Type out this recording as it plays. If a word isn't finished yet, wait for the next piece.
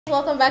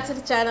Welcome back to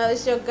the channel.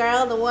 It's your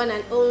girl, the one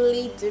and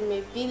only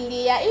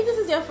Dumebi. If this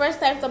is your first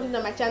time stopping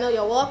on my channel,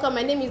 you're welcome.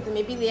 My name is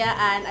Dumebi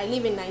and I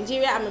live in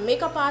Nigeria. I'm a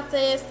makeup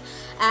artist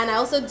and I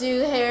also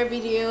do hair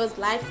videos,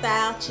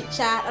 lifestyle, chit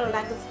chat, all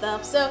that good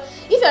stuff. So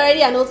if you're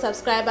already an old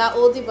subscriber,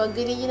 oldie but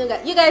goodie,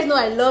 you guys know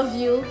I love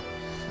you.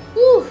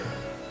 Woo.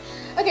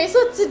 Okay,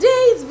 so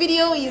today's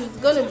video is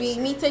gonna be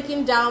me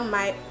taking down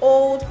my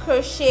old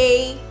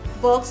crochet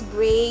box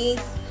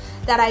braids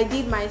that I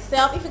did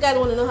myself. If you guys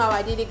want to know how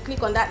I did it,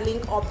 click on that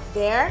link up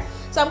there.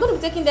 So I'm going to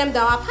be taking them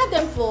down. I've had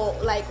them for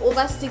like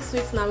over 6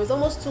 weeks now. It's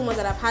almost 2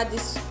 months that I've had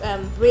this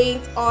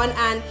braids on,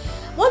 and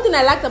one thing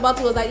I liked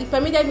about it was that it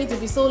permitted me to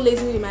be so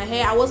lazy with my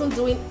hair. I wasn't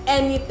doing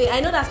anything.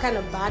 I know that's kind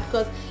of bad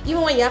because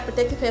even when you have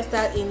protective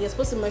hairstyle in, you're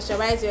supposed to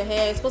moisturize your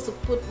hair, you're supposed to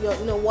put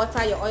your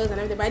water, your oils and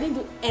everything, but I didn't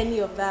do any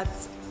of that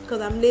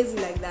because I'm lazy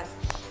like that.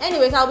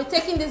 Anyways, I'll be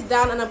taking this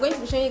down and I'm going to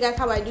be showing you guys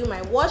how I do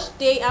my wash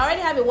day. I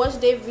already have a wash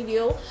day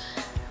video.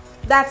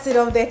 That's it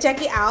up there,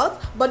 check it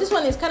out. But this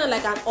one is kind of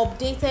like an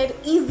updated,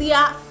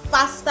 easier,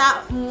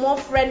 faster, more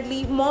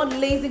friendly, more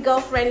lazy girl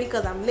friendly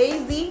because I'm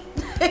lazy.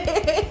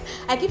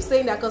 I keep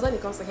saying that because when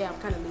it comes to hair, I'm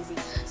kind of lazy.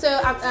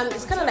 So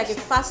it's kind of like a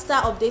faster,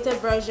 updated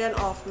version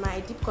of my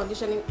deep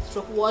conditioning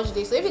stroke wash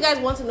day. So if you guys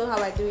want to know how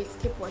I do it,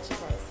 keep watching,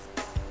 guys.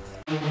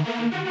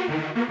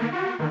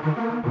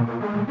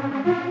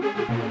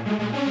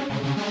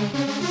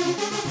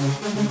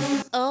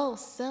 Oh,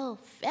 so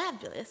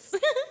fabulous.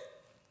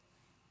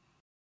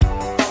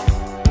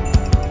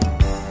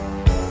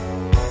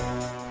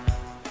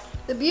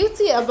 The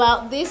beauty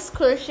about this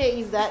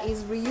crochet is that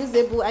it's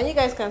reusable, and you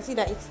guys can see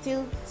that it's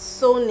still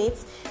so neat,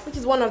 which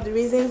is one of the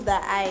reasons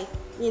that I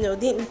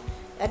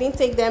didn't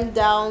take them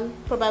down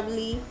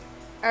probably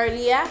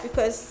earlier,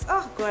 because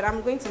oh god,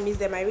 I'm going to miss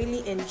them. I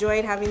really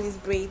enjoyed having these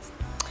braids,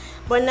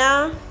 but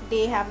now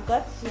they have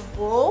got to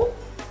go.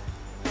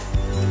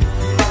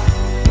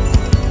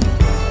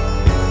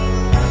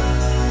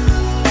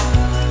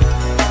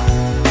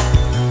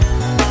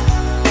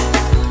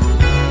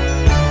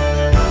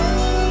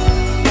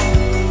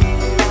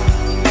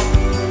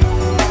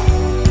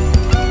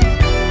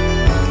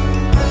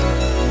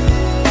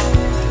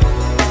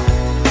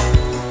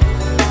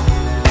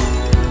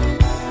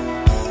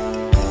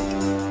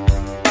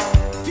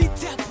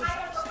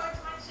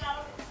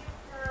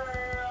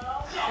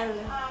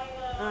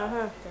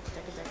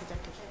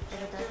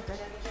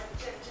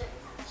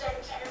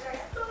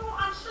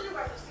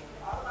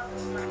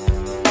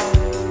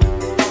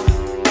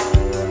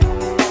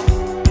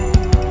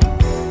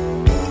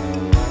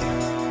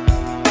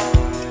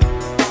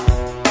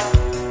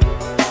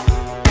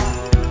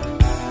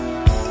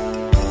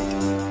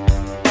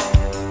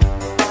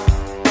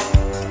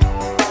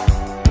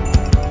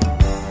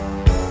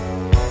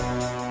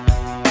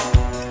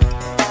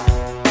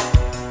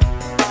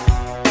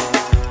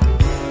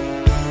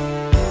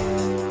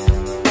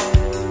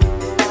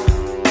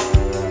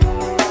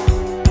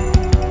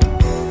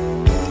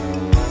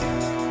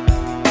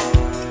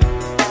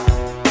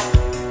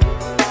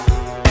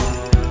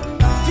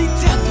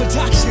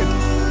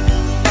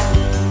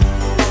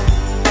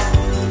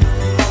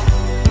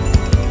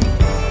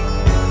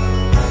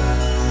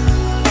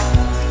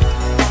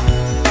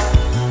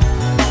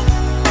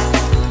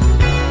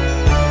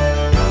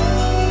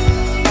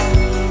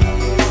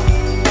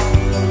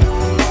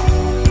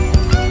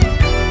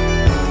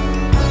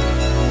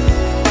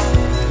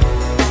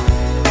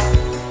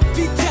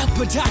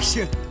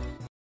 Production.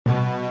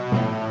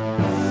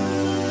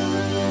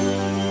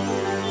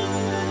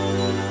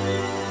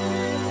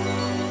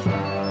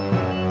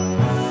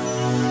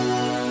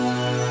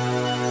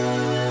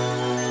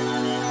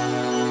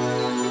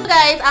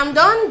 Guys, I'm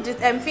done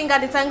finger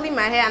detangling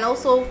my hair and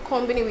also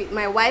combing it with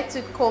my white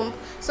tooth comb.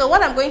 So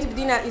what I'm going to be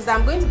doing is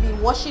I'm going to be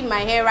washing my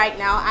hair right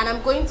now, and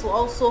I'm going to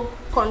also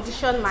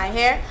condition my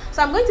hair.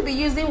 So I'm going to be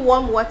using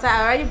warm water.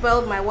 I already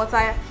boiled my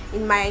water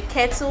in my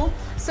kettle.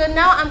 So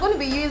now I'm going to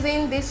be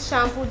using this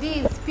shampoo.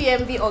 This is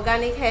PMV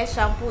organic hair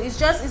shampoo.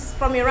 It's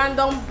from a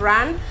random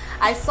brand.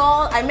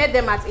 I met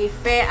them at a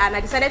fair and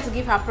I decided to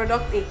give her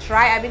product a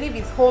try. I believe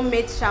it's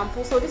homemade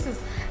shampoo. So this is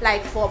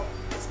like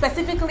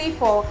specifically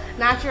for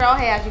natural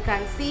hair, as you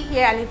can see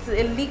here, and it's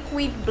a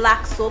liquid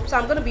black soap. So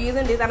I'm going to be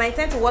using this, and I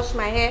tend to wash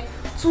my hair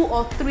 2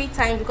 or 3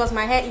 times because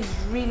my hair is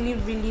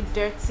really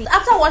dirty.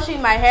 After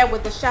washing my hair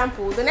with the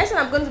shampoo, the next thing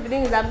I'm going to be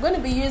doing is I'm going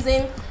to be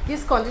using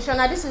this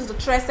conditioner. This is the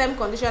Tresemme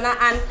conditioner,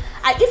 and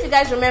if you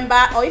guys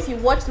remember, or if you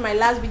watched my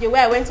last video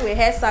where I went to a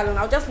hair salon,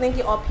 I'll just link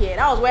it up here.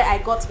 That was where I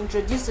got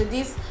introduced to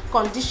this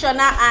conditioner,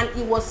 and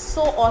it was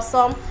so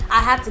awesome. I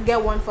had to get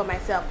one for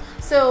myself.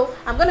 So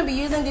I'm going to be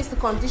using this to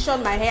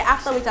condition my hair,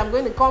 after which I'm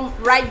going to come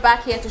right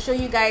back here to show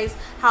you guys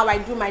how I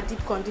do my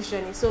deep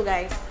conditioning. So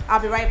guys, I'll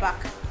be right back.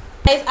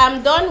 Guys,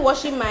 I'm done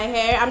washing my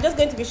hair. I'm just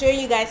going to be showing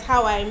you guys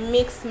how I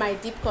mix my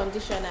deep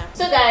conditioner.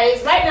 So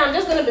guys, right now I'm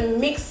just going to be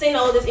mixing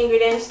all these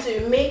ingredients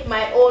to make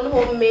my own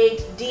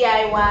homemade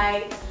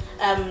DIY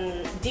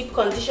deep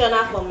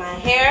conditioner for my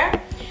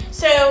hair.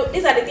 So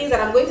these are the things that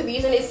I'm going to be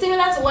using. It's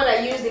similar to what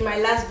I used in my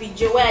last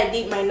video where I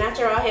did my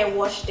natural hair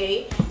wash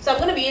day. So I'm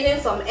going to be using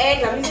some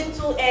eggs. I'm using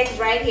 2 eggs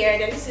right here.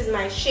 Then this is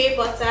my shea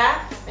butter,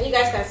 and you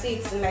guys can see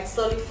it's in like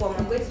solid form.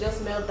 I'm going to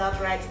just melt that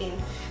right in.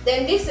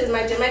 Then this is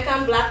my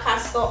Jamaican black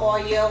castor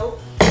oil.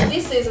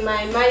 This is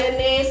my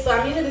mayonnaise. So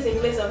I'm using this in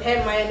place of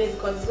hair mayonnaise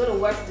because it's going to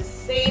work the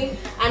same.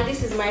 And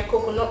this is my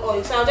coconut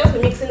oil. So I'll just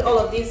be mixing all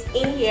of this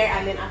in here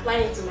and then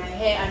applying it to my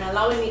hair and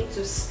allowing it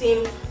to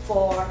steam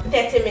for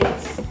 30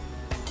 minutes.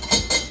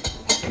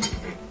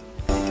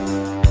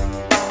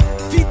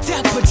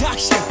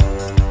 Production.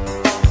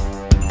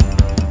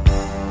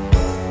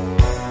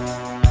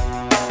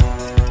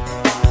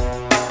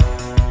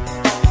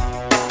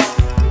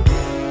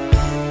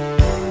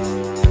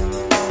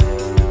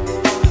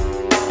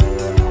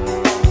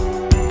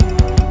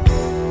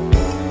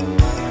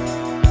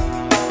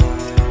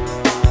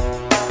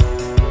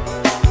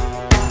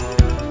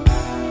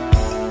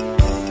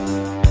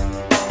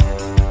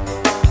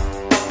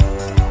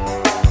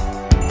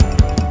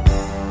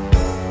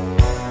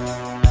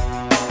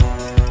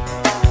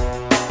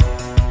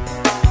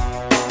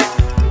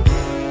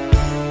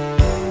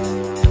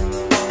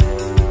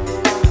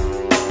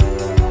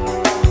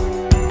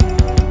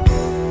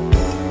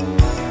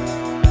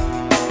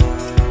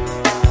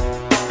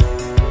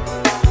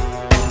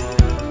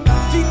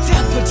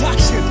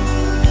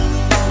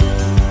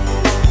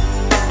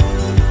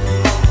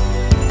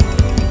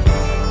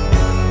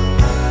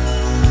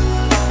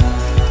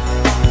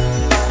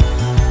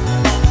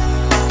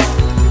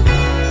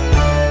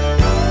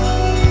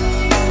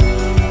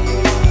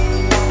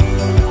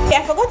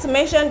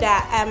 Mention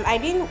that I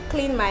didn't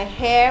clean my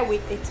hair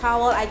with a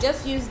towel. I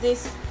just used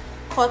this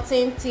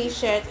cotton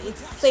t-shirt. It's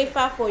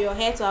safer for your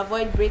hair to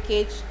avoid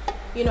breakage.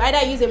 You know,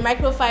 either use a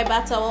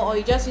microfiber towel or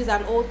you just use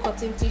an old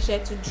cotton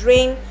t-shirt to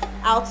drain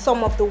out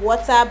some of the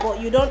water, but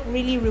you don't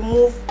really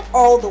remove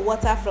all the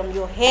water from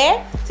your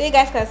hair. So you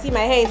guys can see my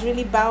hair is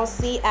really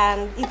bouncy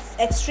and it's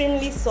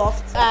extremely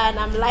soft, and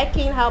I'm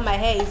liking how my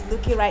hair is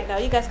looking right now.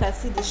 You guys can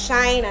see the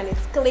shine and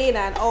it's clean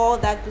and all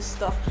that good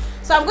stuff.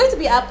 So I'm going to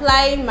be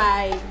applying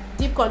my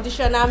deep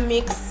conditioner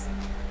mix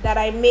that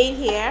I made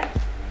here.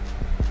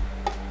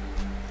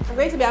 I'm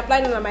going to be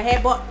applying it on my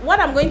hair, but what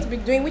I'm going to be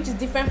doing, which is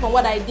different from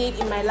what I did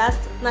in my last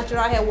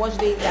natural hair wash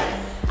day, is that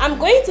I'm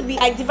going to be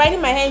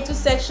dividing my hair into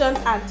sections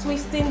and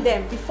twisting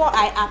them before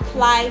I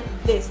apply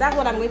this. That's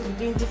what I'm going to be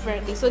doing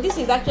differently. So this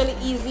is actually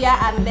easier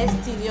and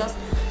less tedious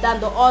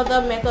than the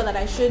other method that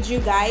I showed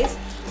you guys.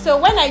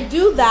 So when I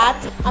do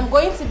that, I'm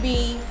going to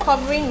be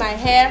covering my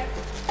hair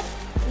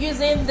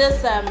using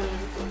this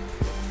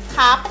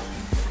cap,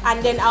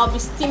 and then I'll be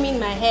steaming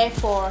my hair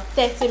for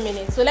 30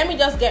 minutes. So let me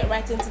just get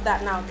right into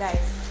that now,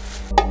 guys.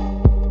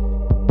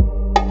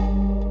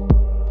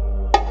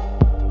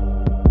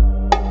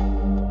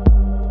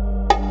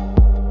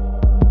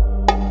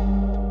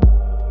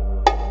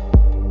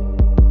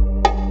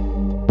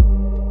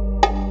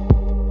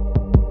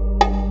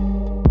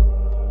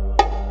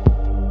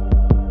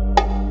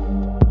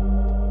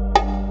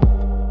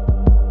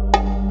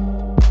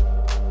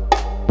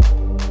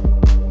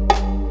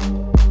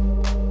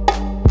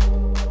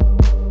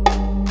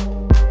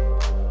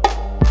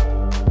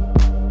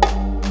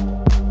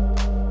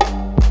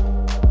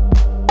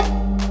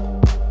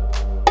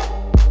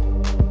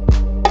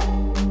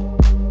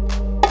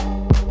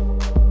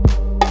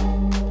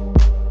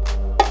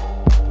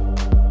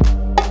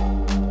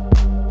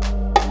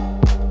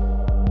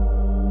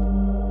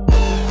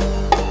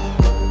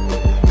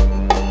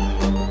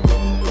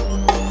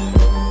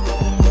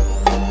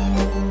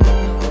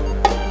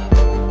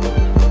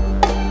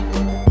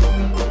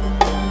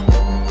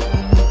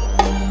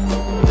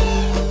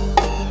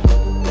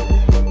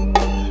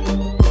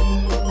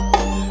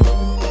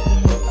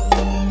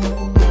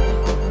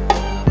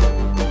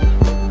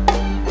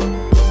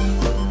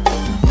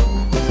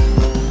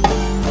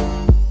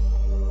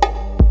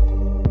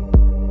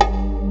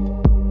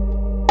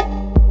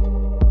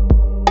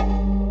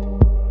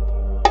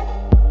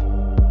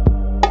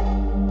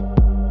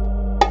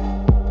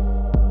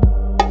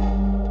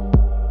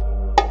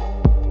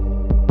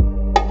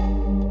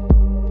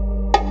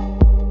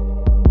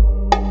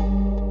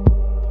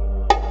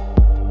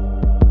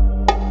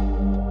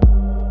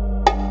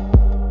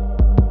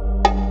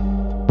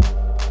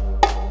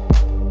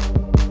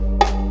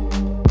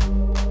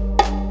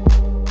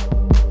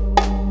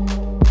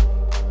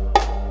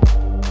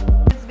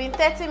 It's been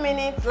 30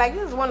 minutes. Like,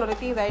 this is one of the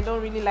things I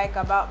don't really like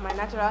about my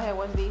natural hair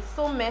wash day. It's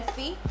so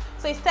messy.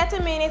 So it's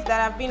 30 minutes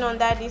that I've been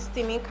under this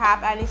steaming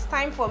cap, and it's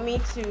time for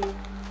me to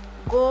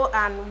go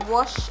and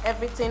wash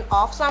everything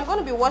off. So I'm going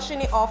to be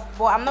washing it off,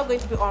 but I'm not going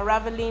to be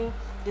unraveling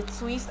the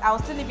twist.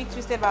 I'll still leave it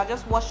twisted, but I'll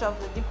just wash off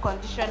the deep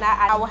conditioner, and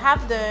I will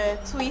have the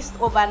twist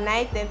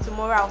overnight. Then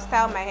tomorrow I'll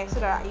style my hair so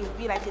that it will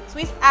be like a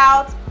twist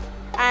out,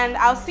 and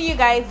I'll see you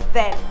guys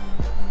then.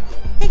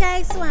 Hey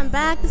guys, so I'm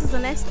back. This is the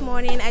next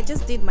morning. I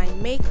just did my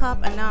makeup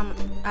and now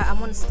I'm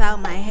gonna style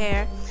my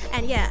hair.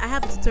 And yeah, I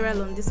have a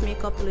tutorial on this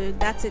makeup look.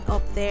 That's it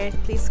up there.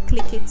 Please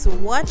click it to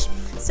watch.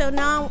 So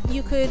now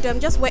you could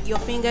just wet your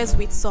fingers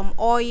with some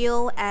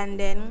oil, and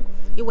then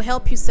it will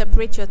help you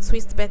separate your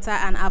twist better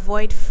and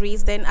avoid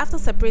frizz. Then after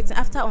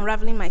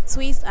unraveling my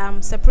twist,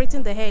 I'm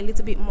separating the hair a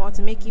little bit more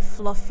to make it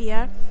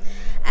fluffier,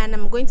 and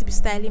I'm going to be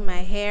styling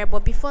my hair.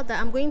 But before that,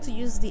 I'm going to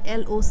use the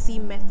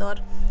LOC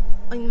method.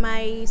 In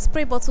my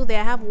spray bottle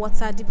there I have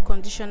water, deep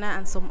conditioner,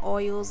 and some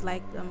oils,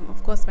 like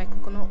of course my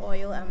coconut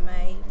oil and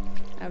my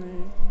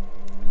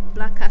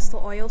black castor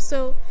oil.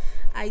 So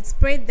I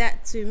sprayed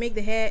that to make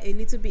the hair a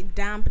little bit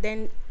damp.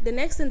 Then the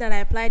next thing that I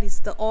applied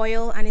is the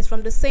oil, and it's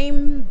from the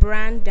same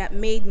brand that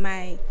made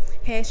my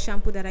hair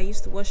shampoo that I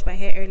used to wash my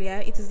hair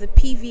earlier. It is the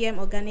PVM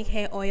organic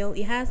hair oil.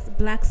 It has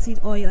black seed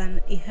oil and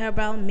a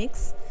herbal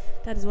mix.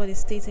 That is what is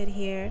stated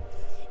here.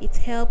 It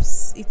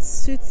helps, it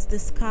suits the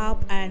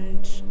scalp,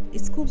 and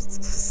it suits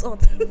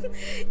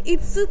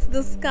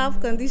the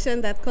scalp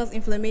condition that cause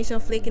inflammation,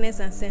 flakiness,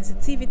 and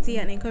sensitivity,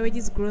 and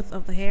encourages growth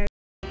of the hair.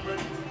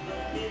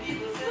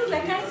 It's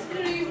like ice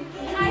cream.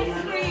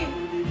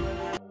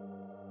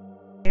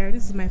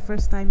 This is my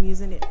first time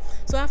using it.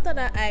 So after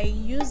that, I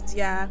used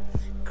their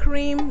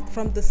cream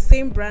from the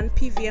same brand,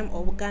 PVM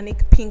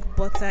organic pink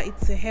butter.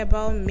 It's a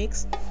herbal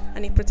mix,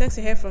 and it protects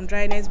your hair from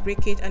dryness,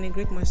 breakage, and a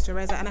great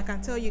moisturizer. And I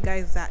can tell you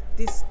guys that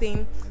this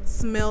thing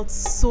smelled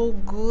so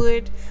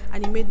good,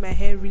 and it made my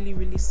hair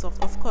really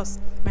soft. Of course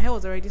my hair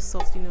was already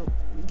soft, you know,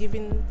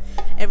 given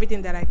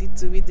everything that I did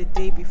to it the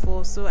day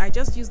before. So I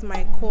just used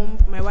my comb,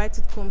 my white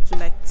comb, to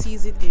like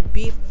tease it a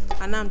bit,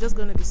 and now I'm just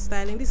going to be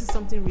styling. This is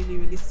something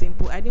really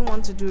simple. I didn't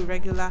want to do a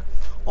regular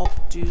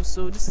updo,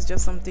 so this is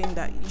just something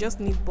that you just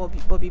need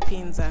bobby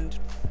pins, and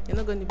you're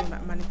not going to be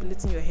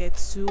manipulating your hair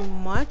too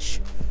much.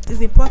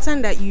 It's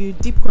important that you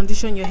deep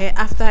condition your hair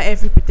after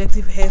every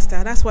protective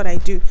hairstyle. That's what I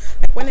do.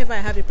 Like whenever I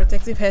have a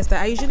protective hairstyle,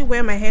 I usually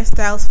wear my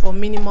hairstyles for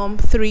minimum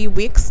 3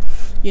 weeks,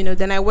 you know,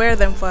 then I wear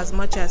them for as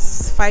much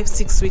as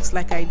 5-6 weeks,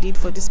 like I did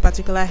for this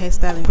particular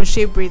hairstyle in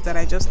crochet braids that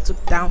I just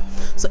took down.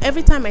 So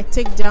every time I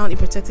take down a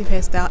protective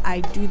hairstyle,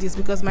 I do this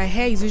because my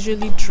hair is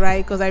usually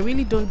dry, because I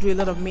really don't do a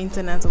lot of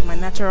maintenance of my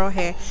natural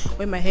hair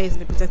when my hair is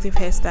in a protective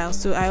hairstyle.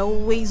 So I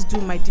always do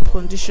my deep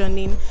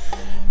conditioning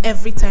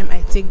every time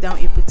I take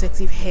down a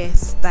protective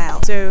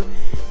hairstyle. So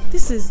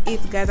this is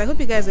it, guys. I hope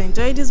you guys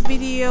enjoyed this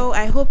video.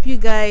 I hope you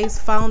guys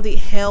found it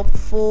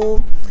helpful.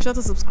 Be sure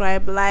to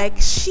subscribe, like,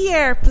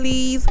 share,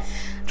 please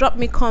drop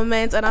me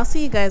comments, and I'll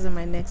see you guys in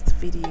my next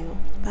video.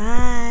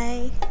 Bye.